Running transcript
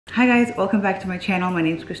Hi guys, welcome back to my channel. My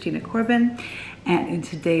name is Kristina Korban, and in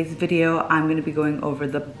today's video I'm going to be going over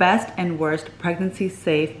the best and worst pregnancy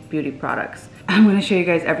safe beauty products. I'm going to show you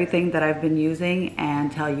guys everything that I've been using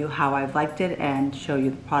and tell you how I've liked it and show you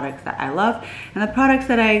the products that I love and the products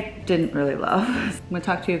that I didn't really love. I'm going to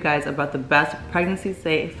talk to you guys about the best pregnancy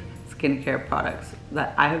safe skincare products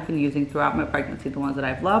that I have been using throughout my pregnancy, the ones that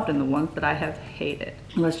I've loved and the ones that I have hated.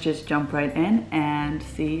 Let's just jump right in and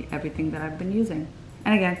see everything that I've been using.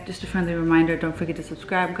 And again, just a friendly reminder, don't forget to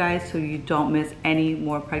subscribe guys so you don't miss any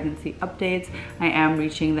more pregnancy updates. I am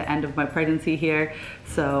reaching the end of my pregnancy here,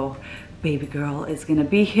 so baby girl is gonna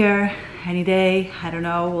be here any day. I don't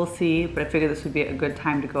know, we'll see, but I figured this would be a good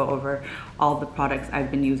time to go over all the products I've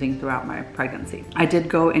been using throughout my pregnancy. I did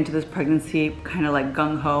go into this pregnancy kind of like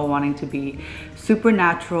gung-ho, wanting to be super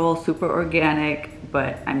natural, super organic,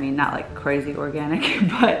 but I mean not like crazy organic,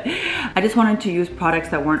 but I just wanted to use products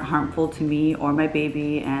that weren't harmful to me or my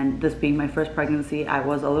baby. And this being my first pregnancy, I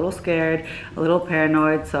was a little scared, a little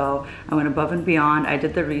paranoid, so I went above and beyond. I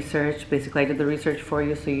did the research. Basically I did the research for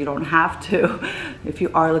you so you don't have to. If you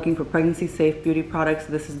are looking for pregnancy safe beauty products,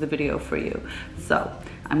 this is the video for you. So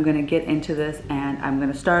I'm gonna get into this, and I'm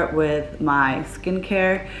gonna start with my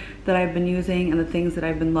skincare that I've been using and the things that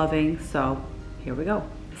I've been loving. So here we go.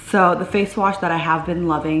 So the face wash that I have been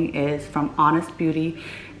loving is from Honest Beauty,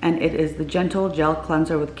 and it is the Gentle Gel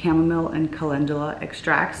Cleanser with chamomile and calendula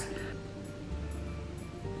extracts.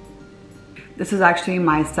 This is actually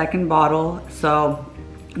my second bottle, so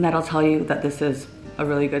that'll tell you that this is a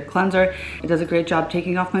really good cleanser. It does a great job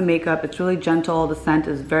taking off my makeup. It's really gentle. The scent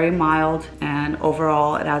is very mild, and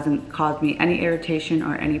overall it hasn't caused me any irritation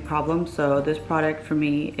or any problems. So this product for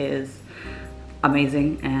me is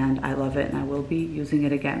amazing and I love it, and I will be using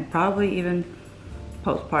it again, probably even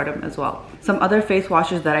postpartum as well. Some other face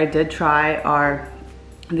washes that I did try are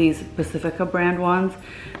these Pacifica brand ones,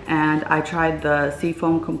 and I tried the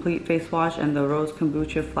Seafoam Complete Face Wash and the Rose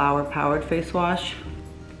Kombucha Flower Powered Face Wash.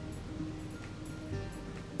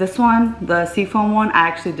 This one, the Seafoam one, I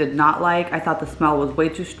actually did not like. I thought the smell was way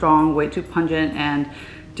too strong, way too pungent, and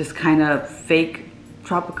just kind of fake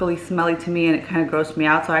tropically smelly to me, and it kind of grossed me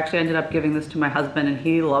out. So I actually ended up giving this to my husband and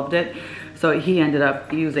he loved it, so he ended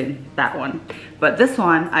up using that one. But this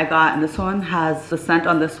one I got, and this one has, the scent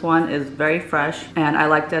on this one is very fresh and I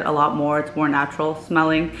liked it a lot more. It's more natural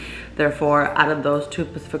smelling. Therefore, out of those two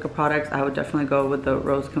Pacifica products, I would definitely go with the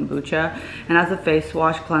Rose Kombucha. And as a face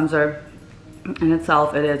wash cleanser in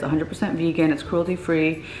itself, it is 100% vegan, it's cruelty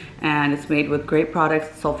free, and it's made with great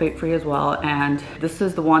products, sulfate free as well. And this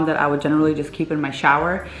is the one that I would generally just keep in my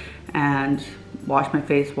shower and wash my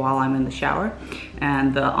face while I'm in the shower.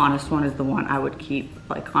 And the Honest one is the one I would keep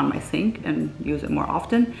like on my sink and use it more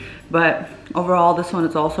often. But overall, this one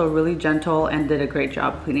is also really gentle and did a great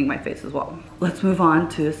job cleaning my face as well. Let's move on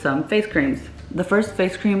to some face creams. The first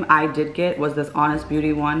face cream I did get was this Honest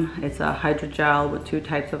Beauty one. It's a hydrogel with 2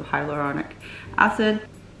 types of hyaluronic acid.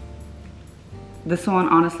 This one,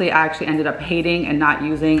 honestly, I actually ended up hating and not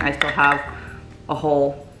using. I still have a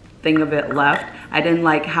whole thing of it left. I didn't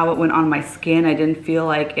like how it went on my skin. I didn't feel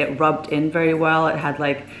like it rubbed in very well. It had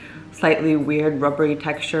like slightly weird rubbery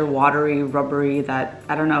texture, watery, rubbery, that,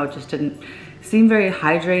 I don't know, it just didn't seem very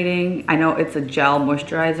hydrating. I know it's a gel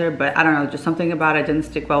moisturizer, but I don't know, just something about it didn't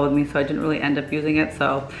stick well with me, so I didn't really end up using it.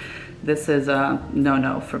 So this is a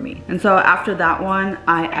no-no for me. And so after that one,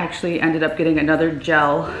 I actually ended up getting another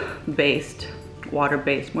gel-based,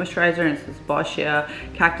 water-based moisturizer, and it's this Boscia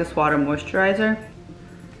Cactus Water Moisturizer.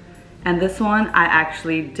 And this one I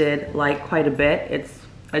actually did like quite a bit. It's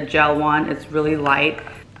a gel one, it's really light,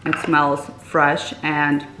 it smells fresh,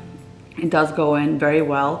 and it does go in very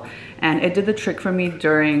well. And it did the trick for me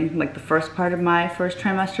during like the first part of my first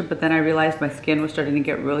trimester, but then I realized my skin was starting to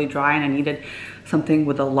get really dry and I needed something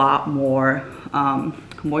with a lot more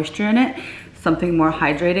moisture in it, something more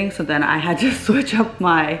hydrating. So then I had to switch up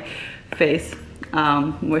my face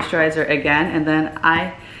moisturizer again, and then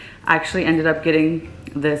I actually ended up getting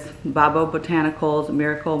this Babo Botanicals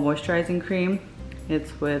Miracle Moisturizing Cream.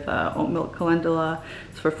 It's with oat milk calendula.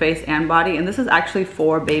 It's for face and body, and this is actually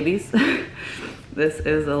for babies. This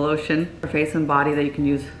is a lotion for face and body that you can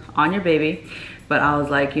use on your baby. But I was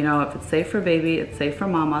like, you know, if it's safe for baby, it's safe for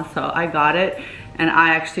mama. So I got it, and I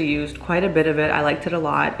actually used quite a bit of it. I liked it a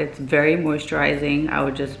lot. It's very moisturizing. I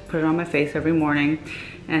would just put it on my face every morning,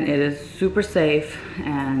 and it is super safe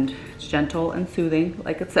and it's gentle and soothing,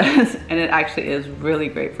 like it says, and it actually is really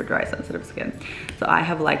great for dry, sensitive skin. So I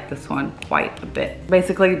have liked this one quite a bit.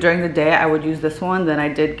 Basically, during the day, I would use this one. Then I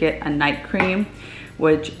did get a night cream,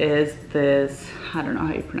 which is this, I don't know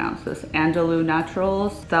how you pronounce this, Andalou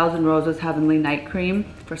Naturals 1000 Roses Heavenly Night Cream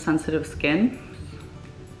for sensitive skin.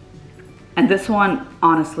 And this one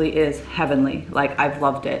honestly is heavenly. Like, I've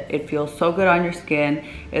loved it. It feels so good on your skin.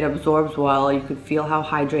 It absorbs well. You can feel how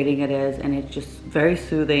hydrating it is, and it's just very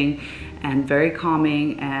soothing and very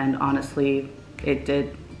calming, and honestly, it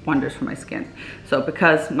did wonders for my skin. So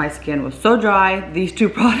because my skin was so dry, these two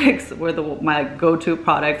products were my go-to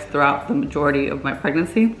products throughout the majority of my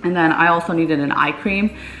pregnancy. And then I also needed an eye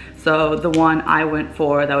cream. So the one I went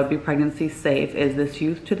for that would be pregnancy safe is this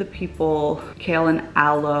Youth to the People Kale and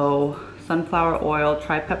Aloe Sunflower Oil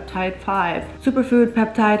Tripeptide 5 Superfood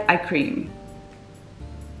Peptide Eye Cream.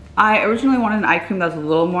 I originally wanted an eye cream that was a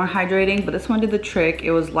little more hydrating, but this one did the trick.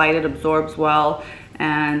 It was light, it absorbs well,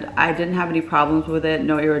 and I didn't have any problems with it,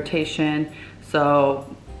 no irritation.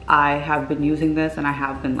 So I have been using this and I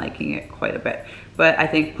have been liking it quite a bit. But I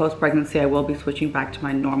think post-pregnancy I will be switching back to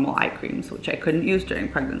my normal eye creams, which I couldn't use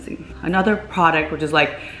during pregnancy. Another product, which is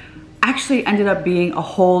like actually ended up being a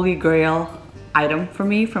holy grail item for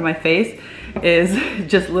me for my face, is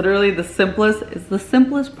just literally the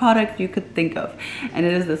simplest product you could think of, and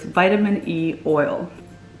it is this vitamin E oil.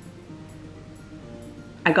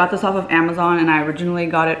 I got this off of Amazon, and I originally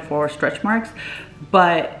got it for stretch marks,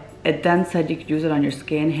 but it then said you could use it on your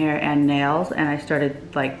skin, hair, and nails, and I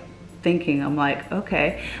started like thinking, I'm like,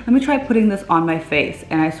 okay, let me try putting this on my face.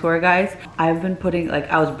 And I swear guys, I've been putting, like,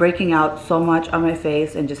 I was breaking out so much on my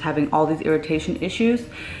face and just having all these irritation issues.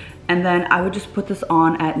 And then I would just put this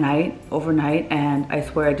on at night, overnight, and I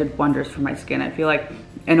swear it did wonders for my skin. I feel like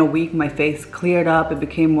in a week my face cleared up, it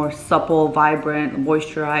became more supple, vibrant,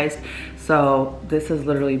 moisturized. So this has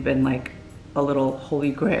literally been like a little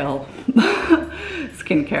holy grail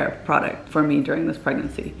skincare product for me during this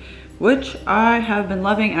pregnancy, which I have been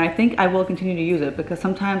loving, and I think I will continue to use it because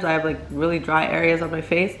sometimes I have like really dry areas on my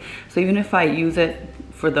face. So even if I use it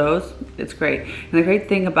for those, it's great. And the great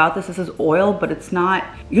thing about this is oil, but it's not,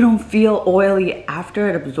 you don't feel oily after.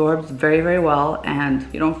 It absorbs very, very well, and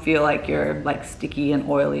you don't feel like you're like sticky and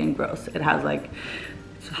oily and gross. It has like,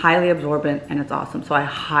 it's highly absorbent and it's awesome. So I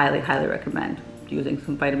highly, highly recommend using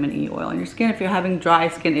some vitamin E oil on your skin if you're having dry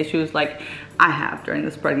skin issues like I have during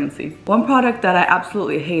this pregnancy. One product that I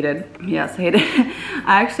absolutely hated, yes, hated,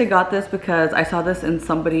 I actually got this because I saw this in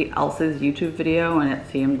somebody else's YouTube video and it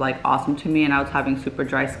seemed like awesome to me, and I was having super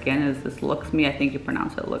dry skin. Is this Looks Me, I think you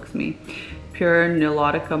pronounce it Looks Me. Pure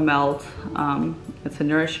Nilotica Melt. It's a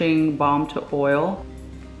nourishing balm to oil.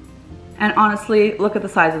 And honestly, look at the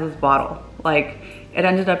size of this bottle. Like, it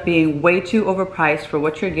ended up being way too overpriced for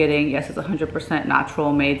what you're getting. Yes, it's 100%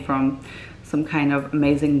 natural, made from some kind of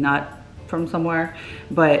amazing nut from somewhere,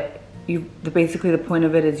 but basically the point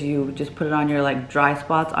of it is you just put it on your like dry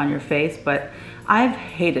spots on your face. But I've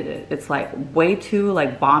hated it. It's like way too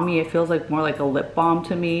like balmy. It feels like more like a lip balm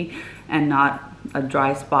to me and not a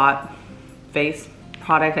dry spot face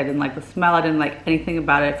product. I didn't like the smell. I didn't like anything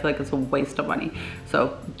about it. I feel like it's a waste of money.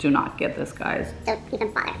 So do not get this, guys. Don't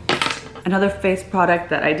even bother. Another face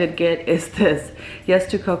product that I did get is this Yes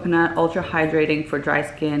to Coconut Ultra Hydrating for Dry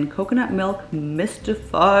Skin Coconut Milk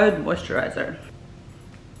Mystified Moisturizer.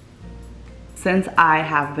 Since I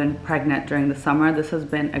have been pregnant during the summer, this has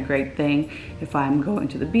been a great thing if I'm going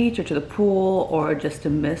to the beach or to the pool or just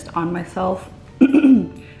to mist on myself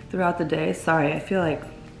throughout the day. Sorry, I feel like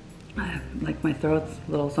my throat's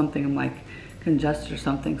a little something. I'm like congested or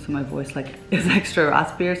something, so my voice like is extra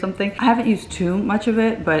raspy or something. I haven't used too much of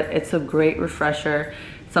it, but it's a great refresher.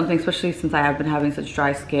 Something, especially since I have been having such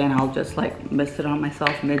dry skin, I'll just like mist it on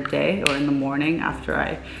myself midday or in the morning after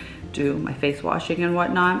I do my face washing and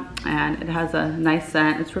whatnot. And it has a nice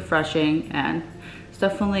scent, it's refreshing, and it's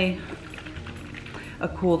definitely a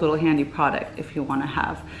cool little handy product if you want to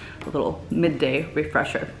have a little midday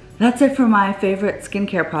refresher. That's it for my favorite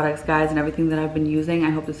skincare products, guys, and everything that I've been using.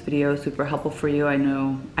 I hope this video is super helpful for you. I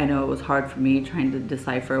know it was hard for me trying to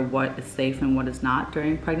decipher what is safe and what is not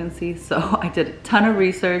during pregnancy. So I did a ton of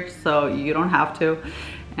research, so you don't have to.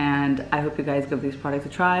 And I hope you guys give these products a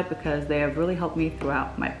try because they have really helped me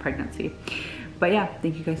throughout my pregnancy. But yeah,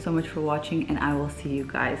 thank you guys so much for watching, and I will see you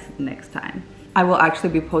guys next time. I will actually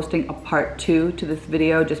be posting a part 2 to this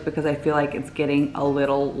video just because I feel like it's getting a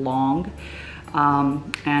little long.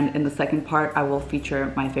 And in the second part, I will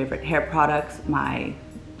feature my favorite hair products,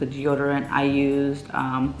 the deodorant I used,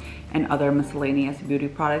 and other miscellaneous beauty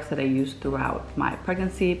products that I used throughout my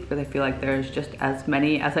pregnancy, because I feel like there's just as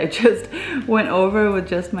many as I just went over with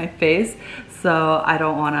just my face. So I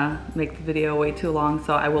don't want to make the video way too long,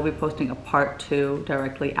 so I will be posting a part 2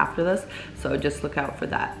 directly after this. So just look out for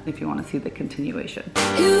that if you want to see the continuation.